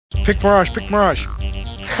Pick Mirage, pick Mirage.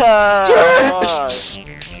 Yes!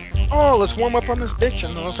 Oh, let's warm up on this bitch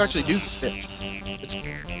and then let's actually do this bitch.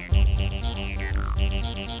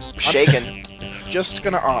 Shaking. Just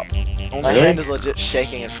gonna op. My hand is legit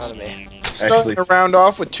shaking in front of me. Starting the round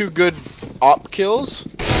off with 2 good op kills.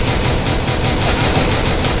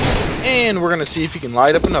 And we're gonna see if he can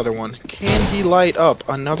light up another one. Can he light up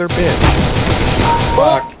another bitch?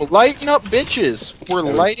 Oh, lighten up bitches. We're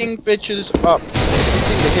lighting bitches up.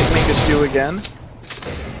 Anything to hit Mingus do again.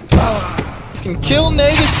 Can kill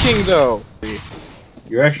Nagus King though.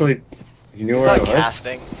 You actually, you knew where I was.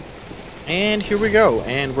 Casting. And here we go.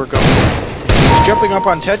 And we're going. He's jumping up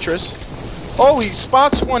on Tetris. Oh, he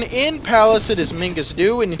spots one in Palace. It is Mingus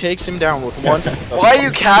Do, and he takes him down with one. Why are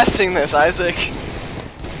you casting this, Isaac?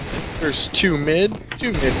 There's 2 mid.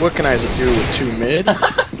 2 mid. What can Isaac do with 2 mid?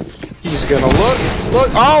 He's gonna look.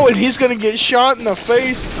 Oh, and he's gonna get shot in the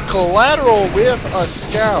face. Collateral with a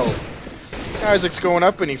scout. Isaac's going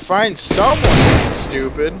up and he finds someone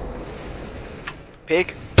stupid.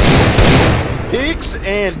 Peek. Peeks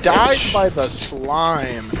and dies by the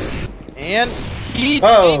slime. And he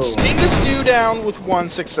takes Mingus Do down with 1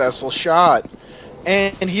 successful shot.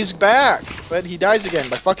 And he's back. But he dies again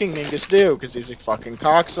by fucking Mingus Do because he's a fucking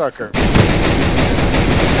cocksucker.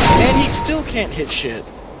 And he still can't hit shit.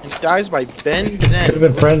 And dies by Ben Zen. Could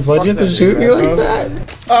have been friends. Why'd you have to shoot me like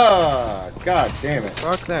that? Ah, god damn it.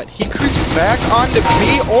 Fuck that. He creeps back onto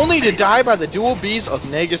B only to die by the dual Bs of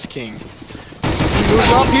Nagus King.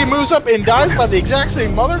 He moves up and dies by the exact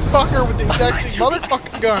same motherfucker with the exact same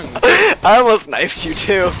motherfucking gun. I almost knifed you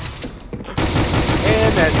too.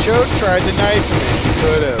 And that choke tried to knife him and he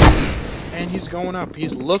could've. And he's going up.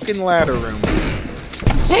 He's looking ladder room.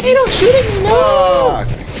 Hey, don't shoot at me, no!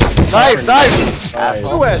 Knives, knives!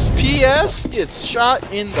 Asshole. OSPS gets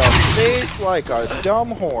shot in the face like a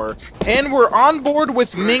dumb whore. And we're on board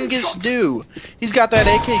with Mingus Do. He's got that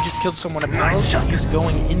AK, he just killed someone at Palace. He's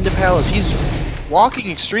going into Palace. He's walking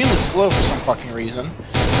extremely slow for some fucking reason.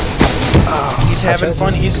 He's having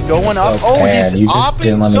fun, he's going up. Oh, he's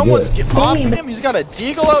opping. Someone's opping him. He's got a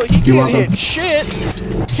deagle out. He can't hit shit.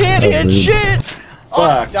 Can't hit shit.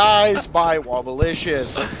 Dies by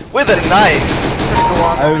Wobblicious. With a knife.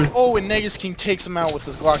 Oh, and Nagus King takes him out with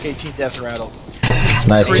his Glock 18 death rattle.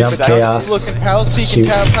 Nice jump, Chaos. Looking Palace, peeking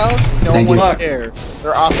tab Palace. No one there.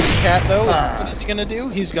 They're opping Cat though. What is he gonna do?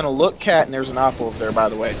 He's gonna look Cat, and there's an oppo over there, by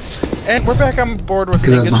the way. And we're back on board with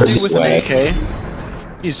Mingus Do with an AK.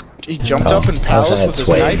 He jumped up in Palace with his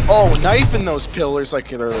knife. Oh, knifing those pillars like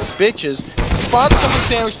they're bitches. Spots someone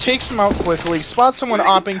sandwich, takes him out quickly. Spots someone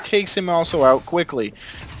opping, takes him also out quickly.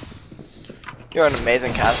 You're an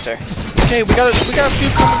amazing caster. Okay, we got a few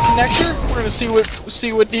coming connector. We're gonna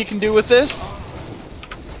see what he can do with this.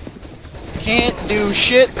 Can't do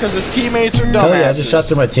shit because his teammates are dumbasses. Oh yeah, I just shot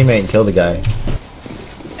through my teammate and killed the guy.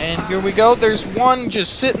 And here we go. There's one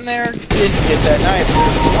just sitting there. Didn't get that knife.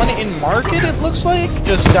 There's one in market. It looks like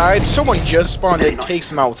just died. Someone just spawned in, takes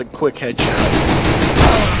him out with a quick headshot.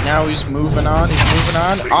 Now he's moving on. He's moving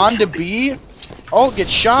on. On to B. Oh, gets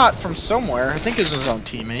shot from somewhere. I think it's his own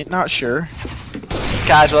teammate. Not sure. It's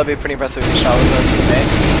casual. That'd be pretty impressive if he shot with his own teammate.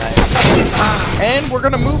 Nice. And we're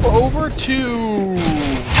gonna move over to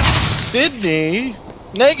Sydney.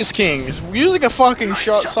 Nagus King is using a fucking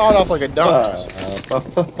shot, sawed off like a dumbass.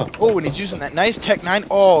 Oh, and he's using that nice Tech 9.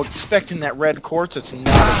 Oh, expecting that red quartz. It's not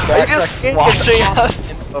a stack. You're just watching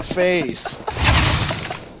us in the face.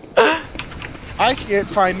 I can't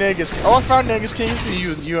find Nagus. Oh, I found Nagus King. It's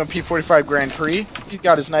the UMP 45 Grand Prix. He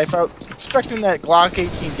got his knife out, expecting that Glock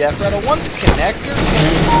 18 death rattle. One's connector.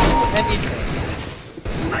 Anything.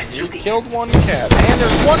 He killed one cat. And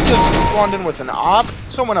there's one just spawned in with an op.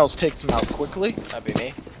 Someone else takes him out quickly. That'd be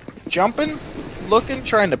me. Jumping, looking,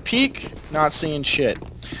 trying to peek, not seeing shit.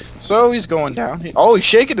 So he's going down. He's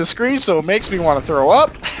shaking the screen, so it makes me want to throw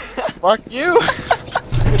up. Fuck you.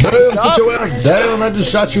 Damn, put your ass down. I just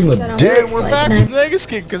shot you in the dick. And we're back with Nagus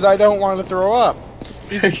King because I don't want to throw up.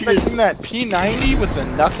 He's expecting that P90 with the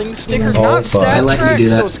nothing sticker, not stat track,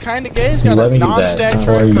 so it's kind of gay. He's got a non-stat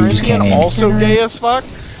track currency and also gay as fuck.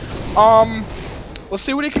 Let's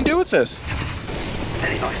see what he can do with this.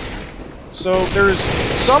 So there's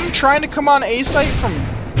some trying to come on A site from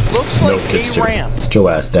looks like A ramp. Sit your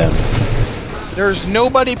ass down. There's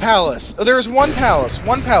nobody palace. Oh, there's one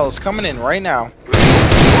palace coming in right now.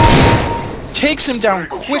 Takes him down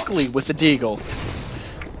quickly with the deagle.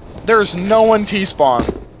 There's no one T-spawn.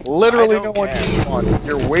 Literally no one T-spawn.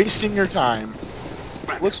 You're wasting your time.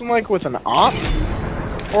 Looks like with an op.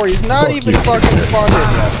 Or he's not even fucking spawned in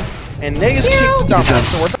yet. And Nagus kicks him down.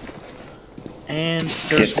 So we're And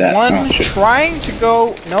there's Get that. one Oh, shit. trying to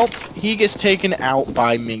go. Nope, he gets taken out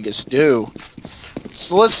by Mingus Dew.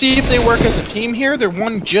 So let's see if they work as a team here. Their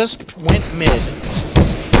one just went mid.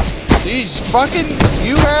 These fucking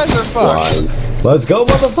you guys are fucked. Let's go,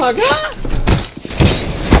 motherfucker!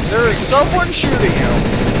 There is someone shooting him.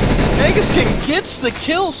 Mingus King gets the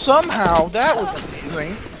kill somehow. That was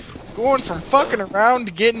amazing. Going from fucking around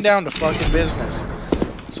to getting down to fucking business.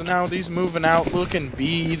 So now he's moving out, looking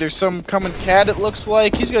B. There's some coming cat, it looks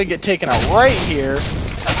like. He's gonna get taken out right here.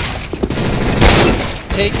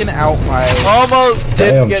 Taken out by... Almost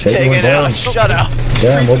didn't get taken out. Shut up.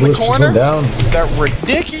 Damn, Straight in the Mobilus corner. just went down. That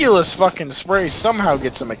ridiculous fucking spray somehow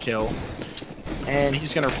gets him a kill. And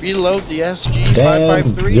he's gonna reload the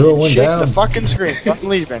SG-553 Zero and went shake down. the fucking screen. I'm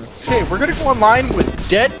leaving. Okay, we're gonna go online with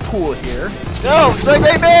Deadpool here. No, Sling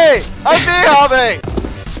me! I'm B-hobbing!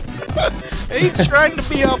 He's trying to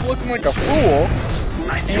be up looking like a fool.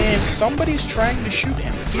 And somebody's trying to shoot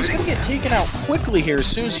him. He's gonna get taken out quickly here as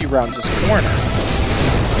soon as he rounds his corner.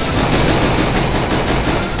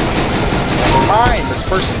 Mine, this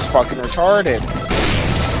person's fucking retarded.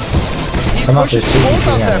 He I'm not pushes, just shooting pulls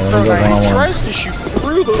out at that him, pro he goes 9, he one-on-one. tries to shoot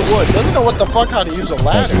through the wood, doesn't know what the fuck how to use a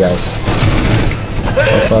ladder. Thank you guys.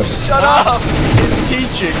 Oh, fuck. Shut up! His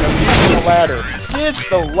teaching of using a ladder. It's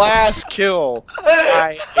the last kill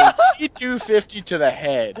by a P250 to the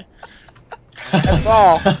head. That's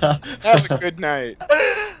all. Have a good night.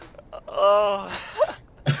 Oh.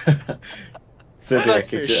 Cynthia That's actually a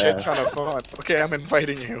kicked your shit ass. ton of fun. Okay, I'm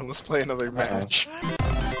inviting you. Let's play another match.